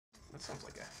That sounds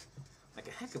like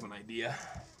a heck of an idea.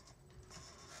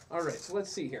 All right, so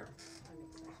let's see here.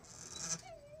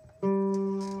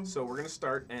 So we're gonna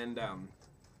start and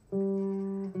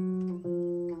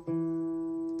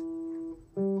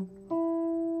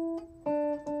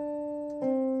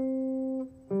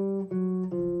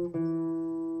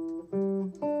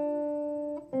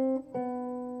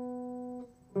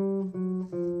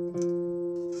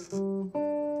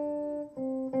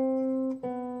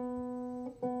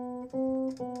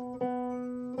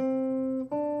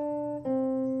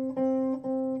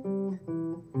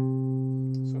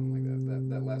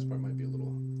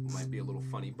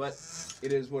but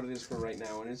it is what it is for right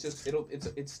now, and it's just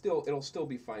it'll still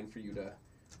be fine for you to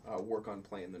work on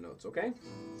playing the notes, okay?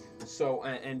 So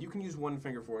and you can use one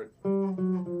finger for it,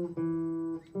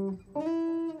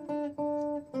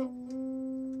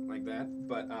 like that.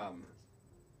 But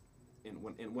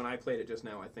and when I played it just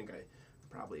now, I think I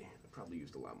probably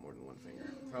used a lot more than one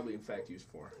finger. Probably in fact used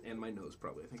four, and my nose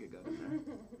probably. I think it got in there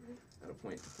at a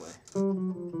point to play.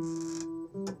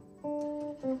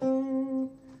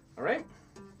 All right.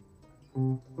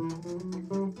 Good.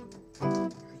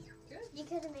 You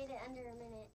could have made it under a minute.